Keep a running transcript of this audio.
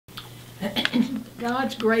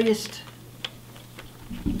God's greatest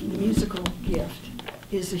musical gift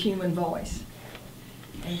is the human voice.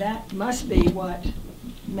 And that must be what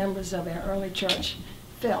members of our early church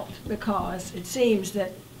felt, because it seems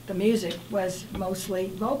that the music was mostly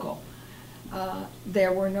vocal.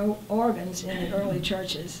 There were no organs in the early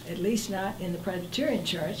churches, at least not in the Presbyterian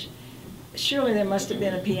church. Surely there must have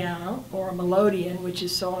been a piano or a melodeon, which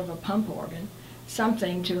is sort of a pump organ,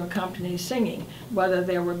 something to accompany singing. Whether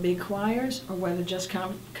there were big choirs or whether just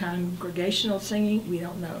congregational singing, we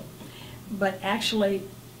don't know. But actually,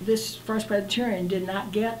 this First Presbyterian did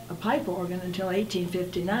not get a pipe organ until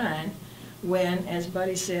 1859, when, as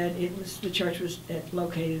Buddy said, the church was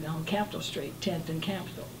located on Capitol Street, 10th and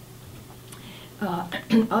Capitol.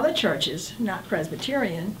 Other churches, not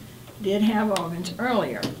Presbyterian, did have organs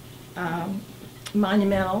earlier.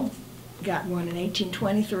 Monumental got one in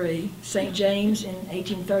 1823, St. James in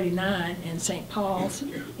 1839, and St. Paul's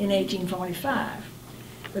in 1845.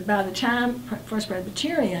 But by the time First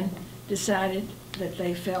Presbyterian decided that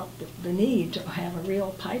they felt the need to have a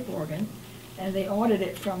real pipe organ, and they ordered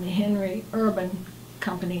it from the Henry Urban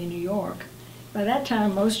Company in New York, by that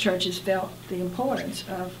time most churches felt the importance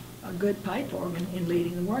of a good pipe organ in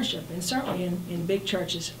leading the worship, and certainly in big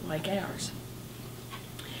churches like ours.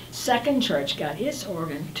 Second Church got its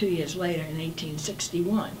organ 2 years later in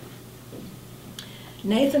 1861.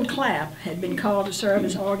 Nathan Clapp had been called to serve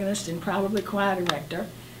as organist and probably choir director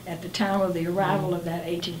at the time of the arrival of that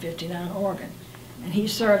 1859 organ, and he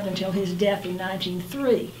served until his death in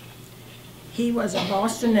 1903. He was a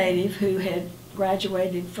Boston native who had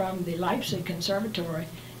graduated from the Leipzig Conservatory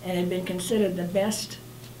and had been considered the best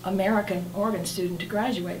American organ student to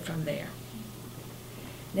graduate from there.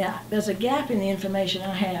 Now, there's a gap in the information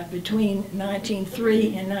I have between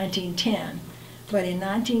 1903 and 1910, but in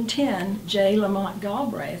 1910, J. Lamont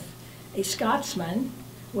Galbraith, a Scotsman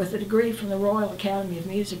with a degree from the Royal Academy of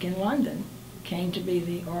Music in London, came to be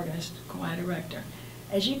the organist choir director.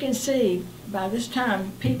 As you can see, by this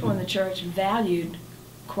time, people in the church valued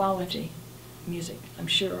quality music, I'm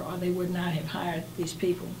sure, or they would not have hired these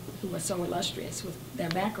people who were so illustrious with their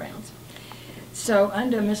backgrounds. So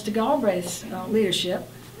under Mr. Galbraith's leadership,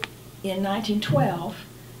 in 1912,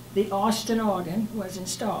 the Austin organ was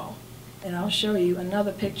installed, and I'll show you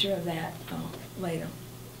another picture of that later.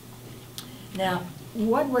 Now,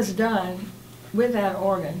 what was done with that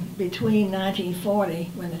organ between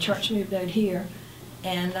 1940, when the church moved out here,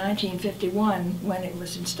 and 1951, when it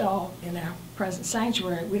was installed in our present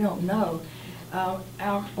sanctuary, we don't know.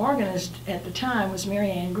 Our organist at the time was Mary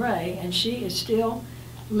Ann Gray, and she is still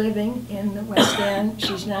living in the West End.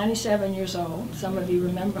 She's 97 years old. Some of you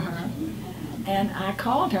remember her. And I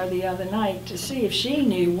called her the other night to see if she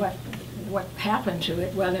knew what happened to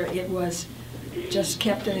it, whether it was just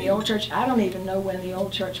kept in the old church. I don't even know when the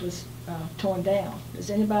old church was torn down. Does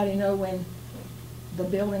anybody know when the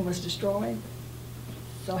building was destroyed?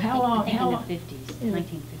 So how long? In the 50s,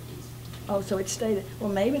 1950s. Oh, so it stayed.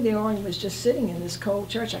 Well, maybe the organ was just sitting in this cold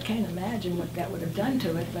church. I can't imagine what that would have done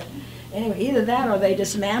to it. But anyway, either that or they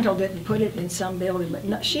dismantled it and put it in some building. But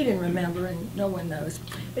no, she didn't remember, and no one knows.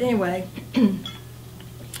 But anyway,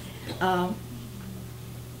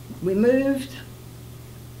 we moved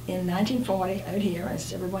in 1940 out here,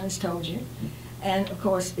 as everyone has told you. And, of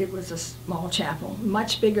course, it was a small chapel,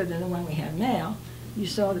 much bigger than the one we have now. You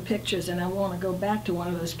saw the pictures, and I want to go back to one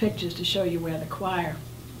of those pictures to show you where the choir,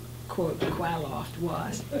 quote, the choir loft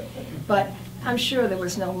was. But I'm sure there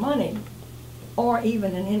was no money or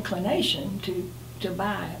even an inclination to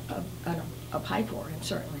buy a pipe organ,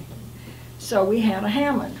 certainly. So we had a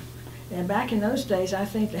Hammond. And back in those days, I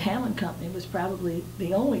think the Hammond Company was probably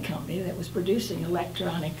the only company that was producing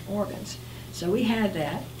electronic organs. So we had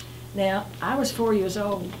that. Now, I was 4 years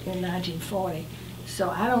old in 1940. So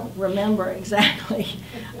I don't remember exactly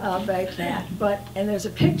about that, and there's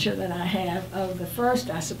a picture that I have of the first,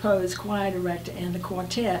 I suppose, choir director and the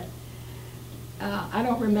quartet. I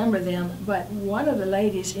don't remember them, but one of the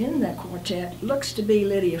ladies in that quartet looks to be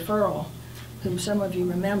Lydia Furl, whom some of you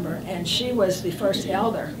remember, and she was the first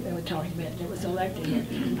elder they were talking about that was elected here.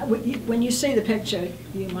 When you see the picture,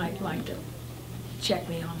 you might like to check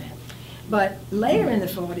me on that. But later in the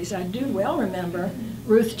 40s, I do well remember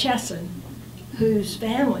Ruth Chesson, whose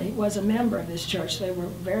family was a member of this church. They were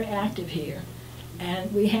very active here.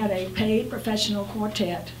 And we had a paid professional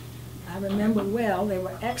quartet. I remember well, they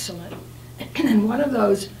were excellent. And one of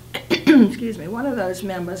those, excuse me, one of those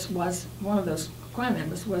choir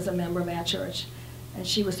members was a member of our church. And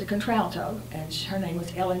she was the contralto, and her name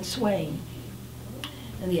was Ellen Swain.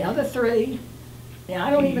 And the other three, now I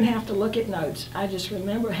don't even have to look at notes. I just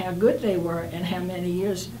remember how good they were and how many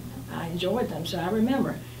years I enjoyed them, so I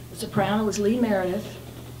remember. The soprano was Lee Meredith,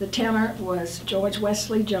 the tenor was George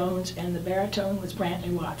Wesley Jones, and the baritone was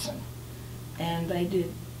Brantley Watson. And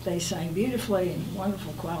they sang beautifully and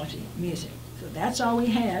wonderful quality music. So that's all we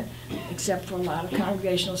had, except for a lot of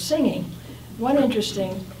congregational singing. One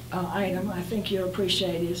interesting item I think you'll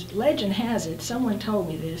appreciate is, legend has it, someone told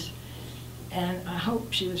me this, and I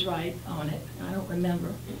hope she was right on it, I don't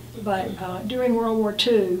remember, but during World War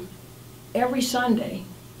II, every Sunday,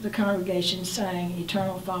 the congregation sang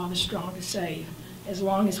Eternal Father, Strong to Save, as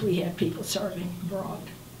long as we had people serving abroad.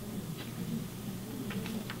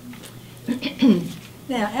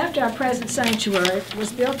 Now, after our present sanctuary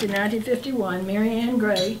was built in 1951, Mary Ann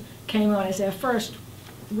Gray came on as our first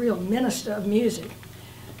real minister of music.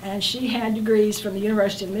 And she had degrees from the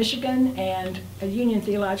University of Michigan and a Union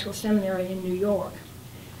Theological Seminary in New York.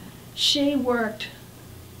 She worked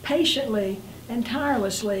patiently and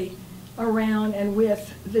tirelessly around and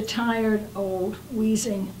with the tired, old,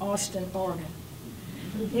 wheezing Austin organ.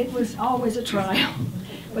 It was always a trial,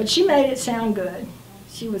 but she made it sound good.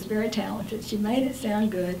 She was very talented. She made it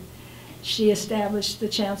sound good. She established the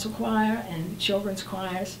chancel choir and children's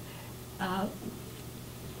choirs.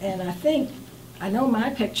 And I know my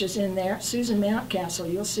picture's in there. Susan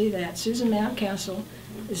Mountcastle, you'll see that. Susan Mountcastle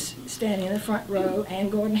is standing in the front row,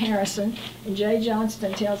 and Gordon Harrison. And Jay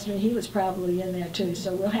Johnston tells me he was probably in there too,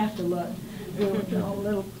 so we'll have to look. We were all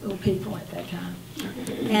little people at that time.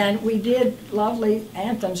 And we did lovely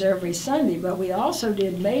anthems every Sunday, but we also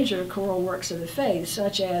did major choral works of the faith,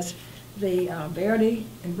 such as the Verdi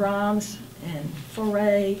and Brahms and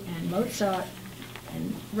Fauré and Mozart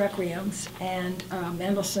and Requiems and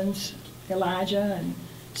Mendelssohn's Elijah and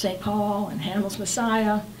St. Paul and Handel's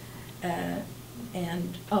Messiah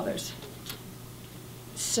and others.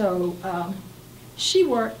 So she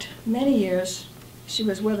worked many years. She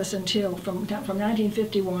was with us until from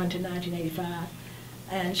 1951 to 1985,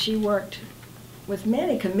 and she worked with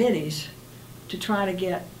many committees to try to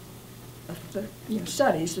get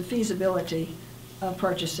studies the feasibility of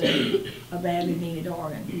purchasing a badly needed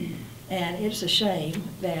organ. And it's a shame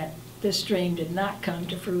that this dream did not come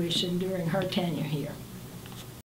to fruition during her tenure here.